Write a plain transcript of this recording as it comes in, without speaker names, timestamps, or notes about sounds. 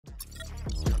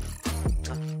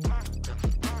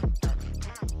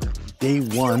day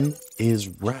one is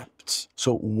wrapped.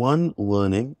 So one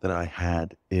learning that I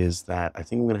had is that I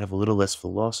think I'm going to have a little less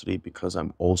velocity because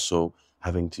I'm also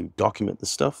having to document the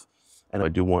stuff. And I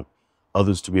do want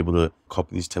others to be able to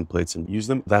copy these templates and use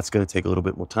them. That's going to take a little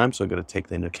bit more time. So I got to take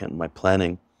that into account in my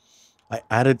planning. I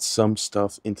added some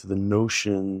stuff into the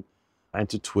Notion and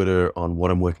to Twitter on what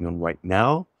I'm working on right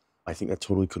now. I think that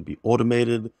totally could be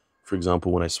automated. For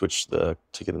example, when I switch the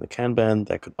ticket in the Kanban,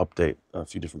 that could update a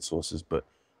few different sources, but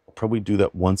I'll probably do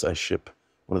that once I ship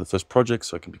one of the first projects,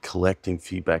 so I can be collecting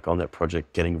feedback on that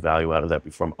project, getting value out of that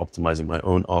before I'm optimizing my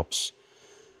own ops.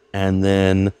 And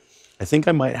then I think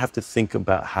I might have to think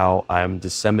about how I'm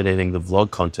disseminating the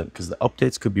vlog content, because the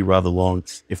updates could be rather long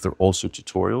if they're also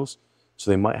tutorials.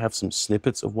 So they might have some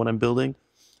snippets of what I'm building,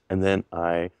 and then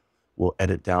I will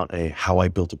edit down a how I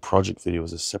built a project video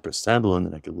as a separate standalone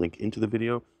that I could link into the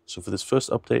video. So for this first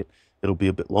update, it'll be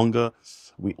a bit longer.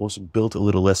 We also built a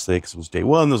little less today because it was day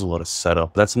one. There's a lot of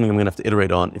setup. That's something I'm going to have to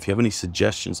iterate on. If you have any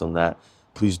suggestions on that,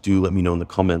 please do let me know in the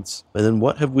comments. And then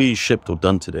what have we shipped or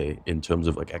done today in terms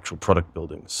of like actual product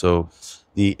building? So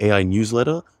the AI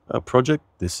newsletter project,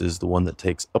 this is the one that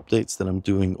takes updates that I'm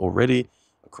doing already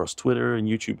across Twitter and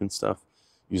YouTube and stuff,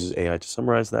 uses AI to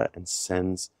summarize that and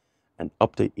sends an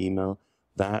update email.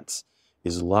 That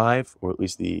is live, or at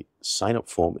least the sign up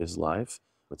form is live.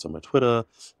 It's on my Twitter,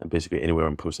 and basically anywhere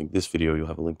I'm posting this video, you'll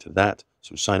have a link to that.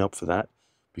 So sign up for that,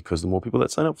 because the more people that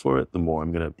sign up for it, the more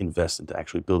I'm going to invest into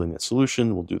actually building that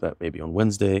solution. We'll do that maybe on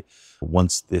Wednesday,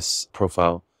 once this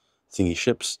profile thingy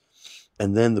ships.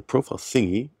 And then the profile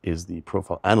thingy is the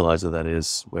profile analyzer. That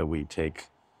is where we take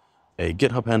a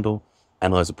GitHub handle,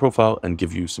 analyze the profile, and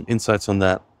give you some insights on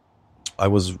that. I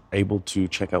was able to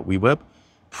check out WeWeb,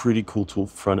 pretty cool tool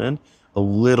for front end. A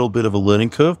little bit of a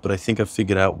learning curve, but I think I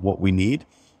figured out what we need.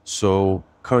 So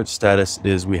current status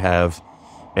is we have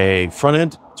a front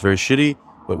end. It's very shitty,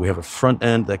 but we have a front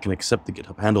end that can accept the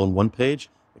GitHub handle on one page.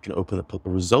 It can open up a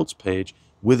results page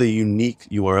with a unique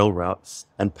URL route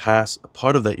and pass a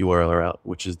part of that URL route,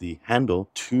 which is the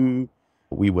handle, to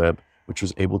WeWeb, which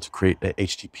was able to create an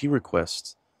HTTP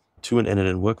request to an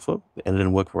end-to-end workflow. The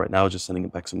end-to-end workflow right now is just sending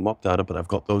it back some mock data, but I've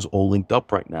got those all linked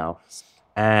up right now.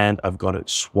 And I've got it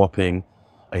swapping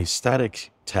a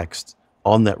static text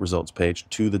on that results page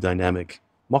to the dynamic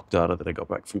mock data that I got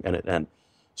back from end-to-end.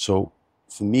 So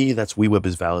for me, that's WeWeb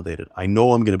is validated. I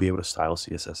know I'm going to be able to style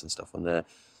CSS and stuff on there.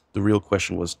 The real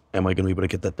question was, am I going to be able to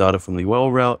get that data from the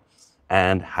URL route?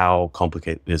 And how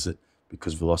complicated is it?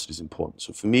 Because velocity is important.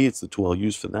 So for me, it's the tool I'll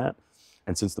use for that.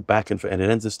 And since the backend for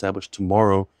end-to-end is established,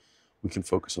 tomorrow we can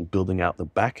focus on building out the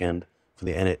backend for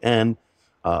the end-to-end,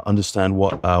 understand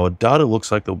what our data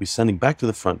looks like that we'll be sending back to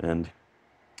the front end,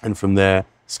 and from there,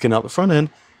 skin out the front end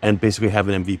and basically have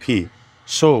an MVP.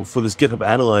 So for this GitHub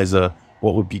analyzer,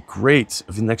 what would be great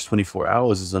for the next 24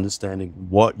 hours is understanding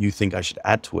what you think I should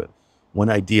add to it. One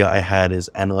idea I had is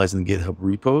analyzing the GitHub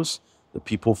repos that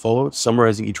people follow,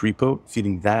 summarizing each repo,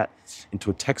 feeding that into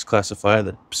a text classifier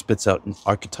that spits out an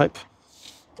archetype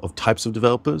of types of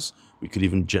developers. We could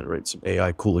even generate some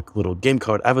AI cool little game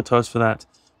card avatars for that.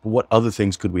 But what other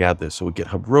things could we add there? So a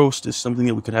GitHub roast is something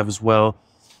that we could have as well.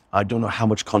 I don't know how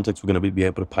much context we're going to be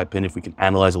able to pipe in if we can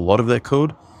analyze a lot of their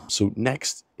code. So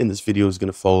next in this video is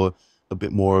going to follow a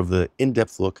bit more of the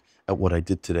in-depth look at what I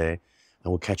did today.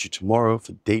 And we'll catch you tomorrow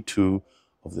for day 2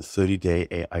 of the 30-day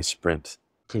AI sprint.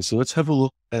 Okay, so let's have a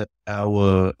look at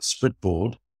our sprint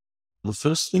board. The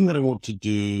first thing that I want to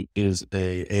do is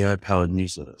a AI-powered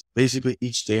newsletter. Basically,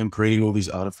 each day I'm creating all these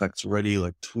artifacts already,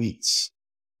 like tweets.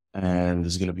 And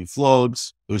there's going to be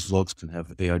vlogs. Those vlogs can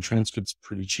have AI transcripts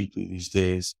pretty cheaply these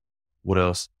days. What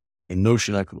else? In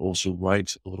Notion, I could also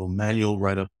write a little manual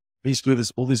write-up. Basically,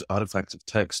 there's all these artifacts of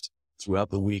text throughout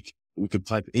the week that we could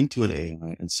pipe into an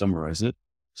AI and summarize it.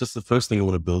 So that's the first thing I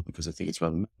want to build because I think it's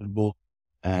rather manageable.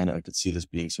 And I could see this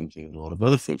being something that a lot of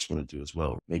other folks want to do as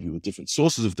well, maybe with different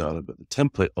sources of data, but the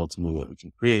template ultimately what we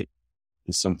can create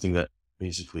is something that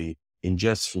basically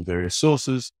ingests from various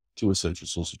sources to a central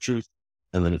source of truth.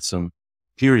 And then at some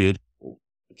period, or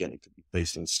again, it could be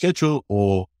based on schedule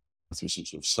or through some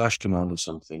sort of slash command or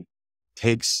something,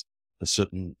 takes a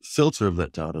certain filter of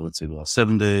that data, let's say the last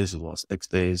 7 days, or the last X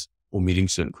days, or meeting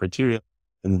certain criteria,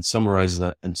 and then summarizes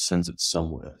that and sends it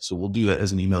somewhere. So we'll do that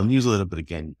as an email newsletter, but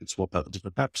again, you can swap out the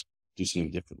different apps, do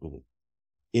something different with it.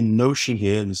 In Notion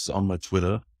here, and this is on my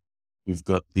Twitter, we've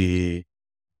got the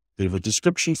bit of a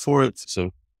description for it.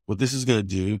 So what this is going to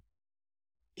do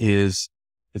is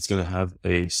it's going to have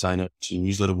a sign up to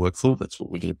newsletter workflow. That's what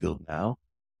we're going to build now.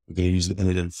 We're going to use the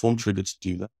end-to-end form trigger to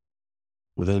do that.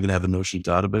 We're then going to have a Notion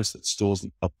database that stores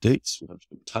the updates. We'll have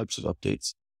different types of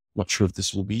updates. Not sure if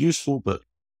this will be useful, but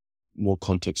more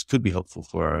context could be helpful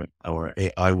for our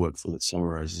AI workflow that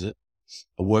summarizes it.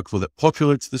 A workflow that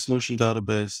populates this Notion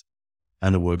database,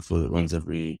 and a workflow that runs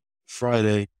every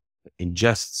Friday, that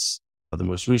ingests the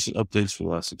most recent updates for the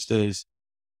last 6 days,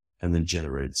 and then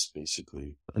generates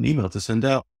basically an email to send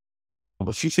out.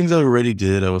 A few things I already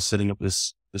did. I was setting up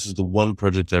this is the one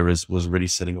project I was already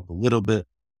setting up a little bit.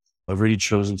 I've already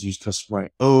chosen to use customer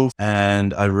IO,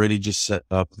 and I already just set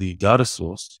up the data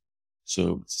source.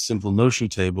 So it's a simple Notion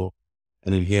table.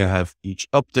 And in here I have each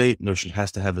update. Notion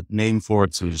has to have a name for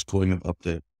it. So we're just calling it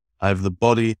update. I have the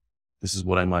body. This is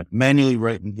what I might manually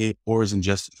write in here or is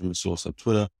ingested from a source like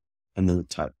Twitter, and then the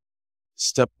type.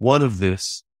 Step one of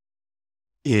this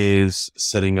is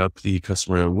setting up the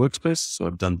customer IO workspace. So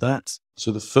I've done that.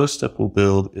 So the first step we'll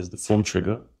build is the form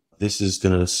trigger. This is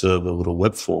going to serve a little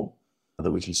web form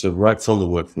that we can serve right from the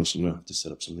workflow. So we don't have to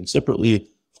set up something separately.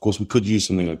 Of course, we could use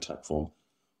something like Typeform,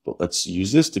 but let's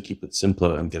use this to keep it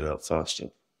simpler and get it out faster.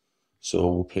 So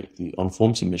we'll pick the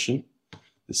on-form submission.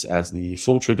 This adds the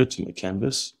form trigger to my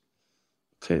canvas.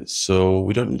 Okay, so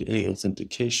we don't need any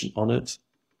authentication on it.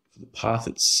 For the path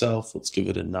itself, let's give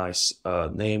it a nice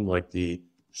name like the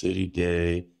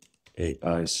 30-day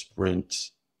AI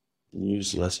sprint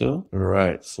newsletter. All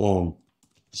right, form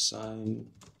assign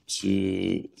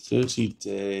to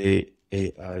 30-day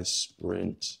AI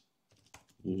sprint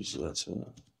newsletter.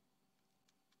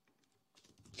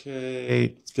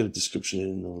 Okay, let's get a description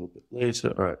in a little bit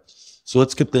later. All right, so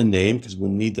let's get their name because we'll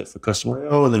need that for customer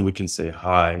IO, and then we can say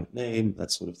hi, name,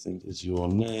 that sort of thing is your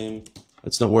name.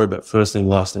 Let's not worry about first name,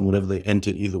 last name, whatever they enter.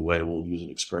 Either way, we'll use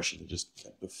an expression to just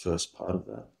get the first part of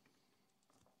that.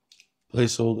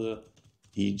 Placeholder,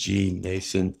 e.g.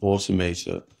 Nathan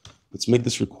Automator. Let's make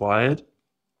this required.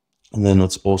 And then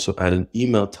let's also add an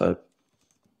email type.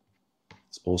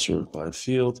 It's also a required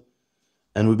field.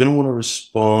 And we're going to want to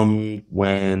respond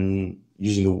when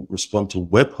using the respond to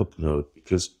webhook node,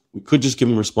 because we could just give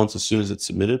them a response as soon as it's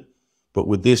submitted. But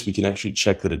with this, we can actually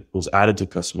check that it was added to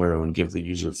customer IO and give the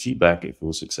user feedback if it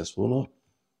was successful or not.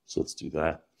 So let's do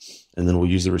that. And then we'll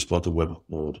use the respond to webhook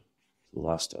node for the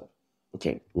last step.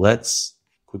 Okay, let's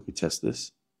quickly test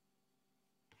this.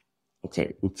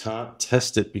 Okay, we can't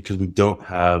test it because we don't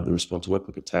have the response to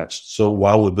webhook attached. So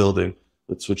while we're building,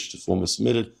 let's switch to form as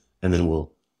submitted, and then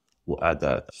we'll add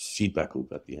that feedback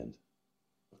loop at the end.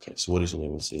 Okay, so what is your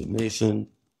name? We'll say Nathan,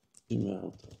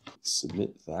 email,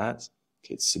 submit that.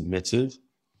 Okay, it's submitted.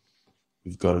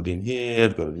 We've got it in here,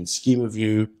 I've got it in schema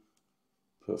view.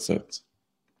 Perfect.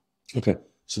 Okay,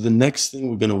 so the next thing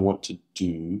we're going to want to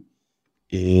do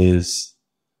is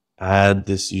add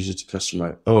this user to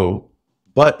customer IO,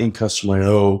 but in customer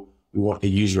IO, we want a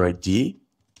user ID.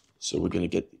 So we're going to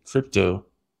get the crypto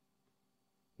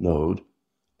node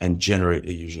and generate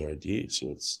a user ID. So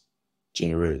let's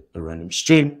generate a random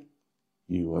string,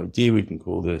 UID. We can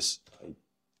call this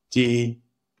ID.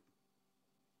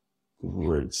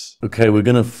 Great. Okay, we're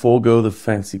going to forego the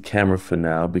fancy camera for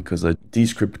now because the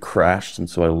Descript crashed, and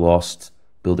so I lost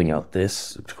building out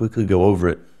this. To quickly go over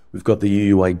it, we've got the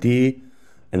UUID,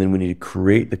 and then we need to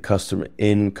create the customer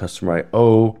in customer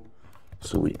IO.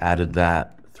 So we added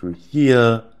that through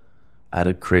here,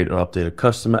 added create or update a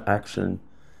customer action.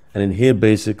 And in here,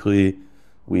 basically,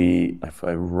 if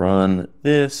I run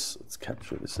this, let's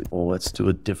capture this. Or let's do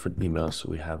a different email so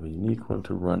we have a unique one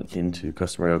to run into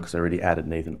customer IO because I already added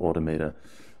Nathan Automator.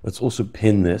 Let's also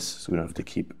pin this so we don't have to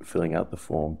keep filling out the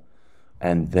form.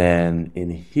 And then in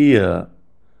here,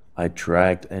 I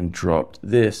dragged and dropped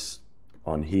this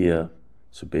on here.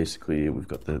 So basically, we've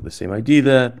got the same ID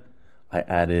there. I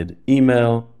added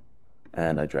email,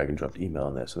 and I drag and dropped email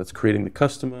in there. So that's creating the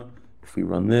customer. If we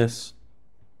run this,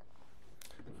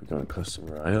 we go to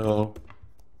customer IO,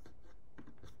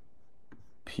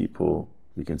 people,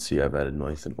 we can see I've added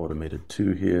Nathan Automated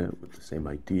 2 here with the same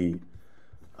ID.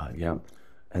 Yeah.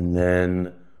 And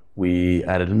then we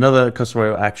added another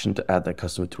customer IO action to add that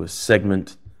customer to a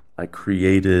segment. I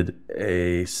created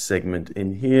a segment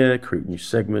in here, create new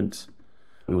segment.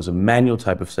 It was a manual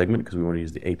type of segment because we want to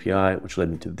use the API, which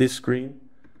led me to this screen.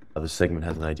 The segment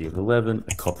has an ID of 11.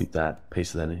 I copied that,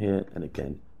 pasted that in here, and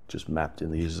again, just mapped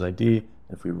in the user's ID.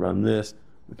 If we run this,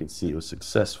 we can see it was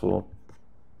successful.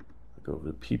 I go over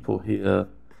to people here.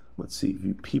 Let's see,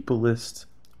 view people list.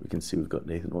 We can see we've got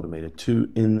Nathan Automated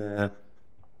 2 in there.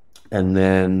 And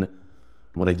then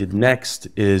what I did next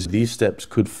is these steps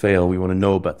could fail. We want to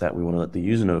know about that. We want to let the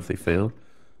user know if they failed.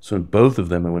 So in both of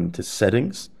them, I went into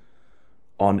settings.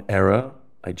 On error,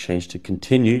 I changed to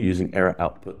continue using error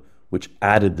output, which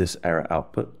added this error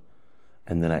output.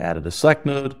 And then I added a Slack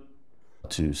node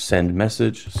to send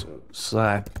message. So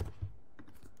Slack,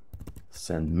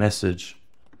 send message.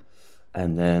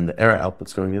 And then the error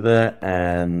output's going to there,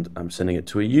 and I'm sending it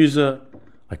to a user.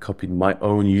 I copied my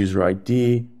own user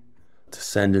ID to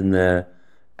send in there,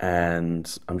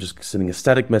 and I'm just sending a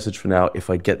static message for now. If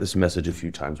I get this message a few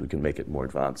times, we can make it more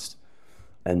advanced.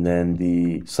 And then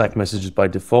the Slack messages by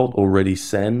default already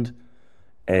send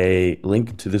a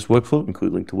link to this workflow,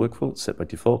 include link to workflow, it's set by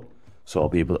default. So I'll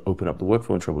be able to open up the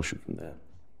workflow and troubleshoot from there.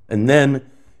 And then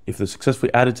if they're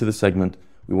successfully added to the segment,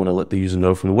 we want to let the user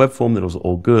know from the web form that it was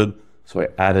all good. So I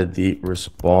added the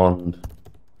respond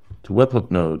to webhook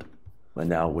node, and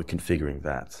now we're configuring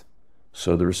that.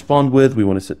 So the respond with, we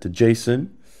want to set to JSON.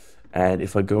 And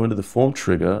if I go into the form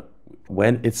trigger,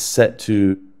 when it's set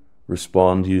to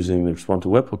respond using the respond to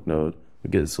webhook node, we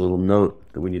get this little note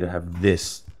that we need to have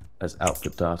this as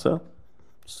output data.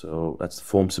 So that's the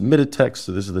form submitted text.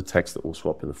 So this is the text that will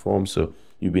swap in the form. So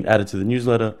you've been added to the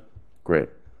newsletter. Great.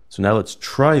 So now let's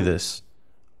try this.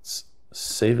 Let's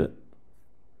save it.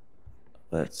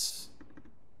 Let's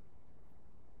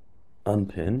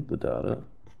unpin the data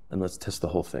and let's test the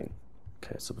whole thing.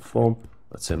 Okay, so the form,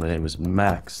 let's say my name is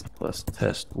Max plus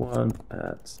test1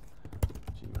 at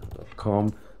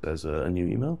gmail.com. There's a new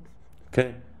email.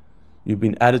 Okay, you've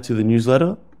been added to the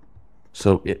newsletter.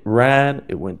 So it ran,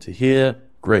 it went to here.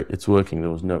 Great, it's working. There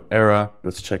was no error.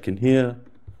 Let's check in here.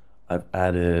 I've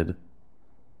added,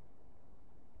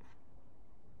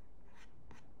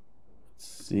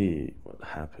 let's see what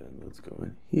happened. Let's go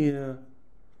in here.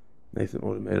 Nathan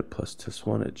Automated plus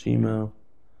test1 at Gmail.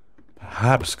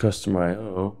 Perhaps customer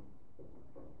IO.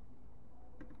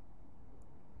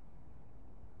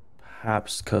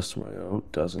 Perhaps customer IO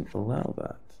doesn't allow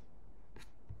that.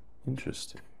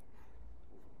 Interesting.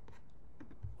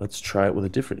 Let's try it with a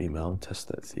different email and test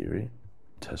that theory.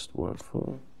 Test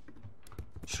workflow.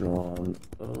 John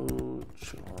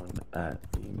at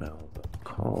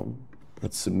email.com.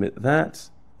 Let's submit that.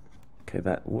 Okay,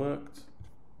 that worked.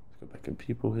 Let's go back in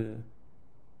people here.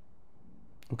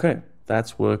 Okay,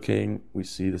 that's working. We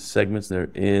see the segments,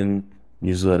 they're in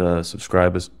newsletter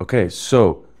subscribers. Okay,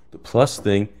 so the plus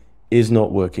thing is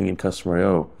not working in customer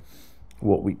IO.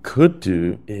 What we could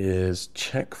do is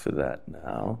check for that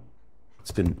now.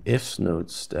 It's been an ifs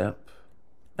node step,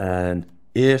 and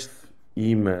if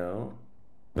email,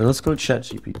 and let's go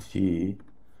ChatGPT,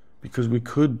 because we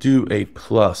could do a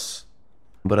plus,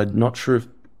 but I'm not sure if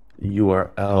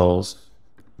URLs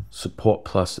support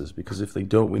pluses, because if they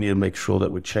don't, we need to make sure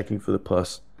that we're checking for the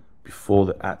plus before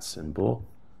the @ symbol.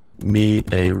 Me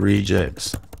a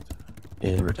regex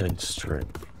in return string.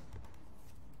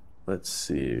 Let's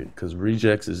see, because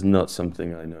regex is not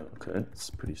something I know. Okay, it's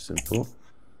pretty simple.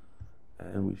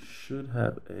 And we should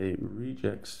have a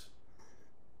regex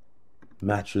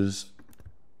matches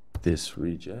this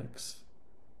regex.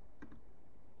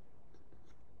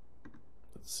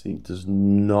 Let's see, it does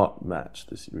not match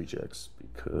this regex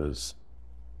because,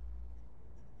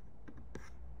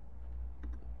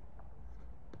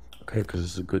 okay, because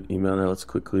it's a good email. Now let's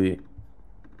quickly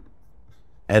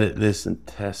edit this and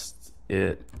test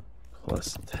it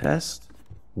plus test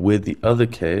with the other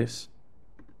case.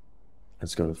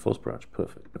 Let's go to the false branch.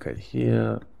 Perfect. Okay,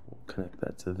 here we'll connect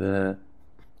that to there,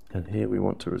 and here we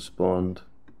want to respond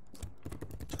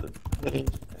to the page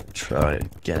and try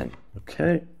again.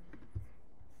 Okay.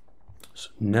 So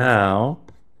now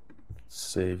let's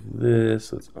save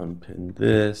this. Let's unpin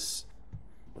this.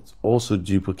 Let's also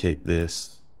duplicate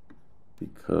this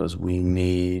because we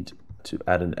need to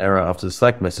add an error after the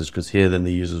Slack message, because here then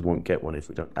the users won't get one if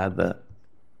we don't add that.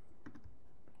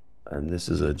 And this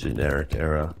is a generic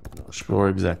error. I'm not sure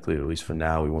exactly, at least for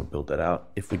now, we won't build that out.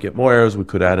 If we get more errors, we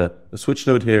could add a switch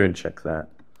node here and check that,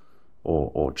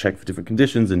 or check for different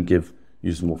conditions and give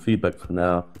users more feedback. For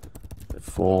now, the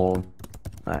form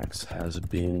Max has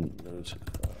been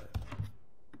notified.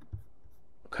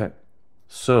 Okay,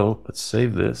 so let's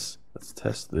save this. Let's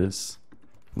test this.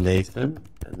 Nathan,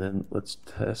 and then let's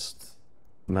test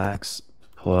Max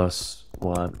plus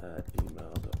 1 at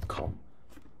email.com.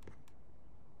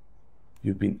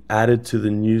 You've been added to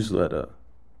the newsletter.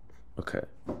 Okay,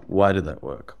 why did that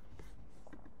work?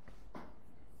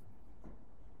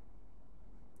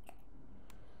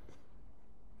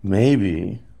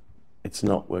 Maybe it's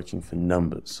not working for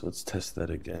numbers, so let's test that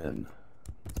again.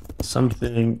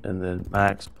 Something, and then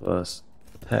Max plus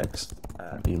text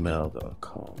at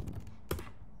email.com.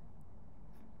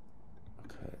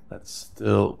 Okay, that's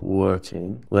still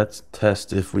working. Let's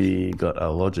test if we got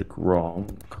our logic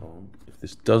wrong. If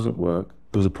this doesn't work,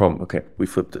 there was a problem. Okay, we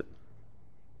flipped it.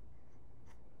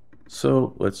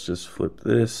 So let's just flip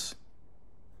this.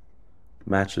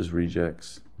 Matches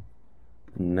regex.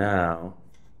 Now,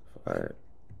 if I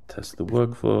test the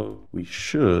workflow, we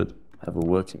should have a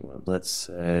working one. Let's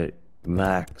say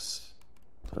max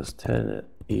plus 10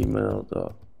 email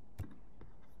dot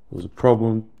was a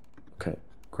problem. Okay,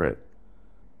 great.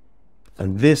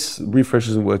 And this refresh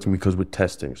isn't working because we're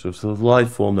testing. So if it's a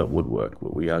live form, that would work,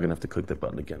 but we are going to have to click that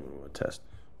button again when we want to test.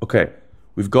 Okay,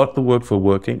 we've got the workflow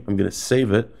working. I'm going to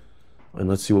save it, and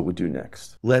let's see what we do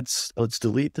next. Let's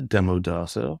delete the demo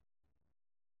data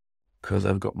because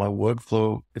I've got my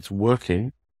workflow. It's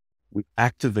working. We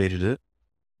activated it,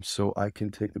 so I can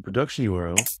take the production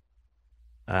URL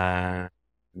and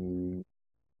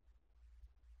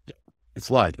it's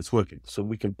live. It's working. So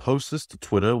we can post this to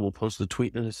Twitter. We'll post the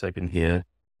tweet in a second here.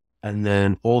 And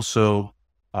then also,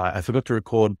 I forgot to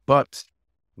record, but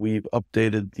we've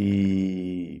updated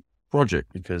the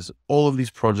project because all of these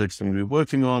projects I'm going to be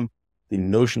working on, the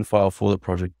Notion file for the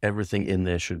project, everything in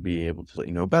there should be able to let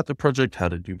you know about the project, how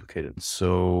to duplicate it.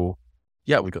 So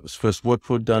yeah, we got this first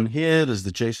workflow done here. There's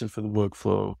the JSON for the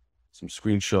workflow, some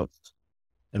screenshots.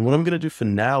 And what I'm going to do for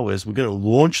now is we're going to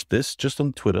launch this just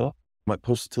on Twitter. Might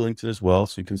post it to LinkedIn as well,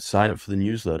 so you can sign up for the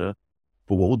newsletter.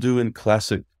 But what we'll do in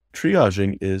classic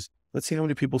triaging is let's see how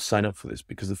many people sign up for this,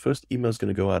 because the first email is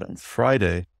going to go out on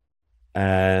Friday,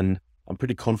 and I'm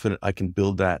pretty confident I can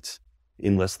build that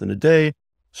in less than a day.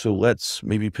 So let's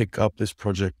maybe pick up this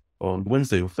project on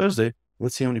Wednesday or Thursday.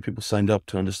 Let's see how many people signed up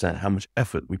to understand how much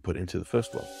effort we put into the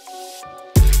first one.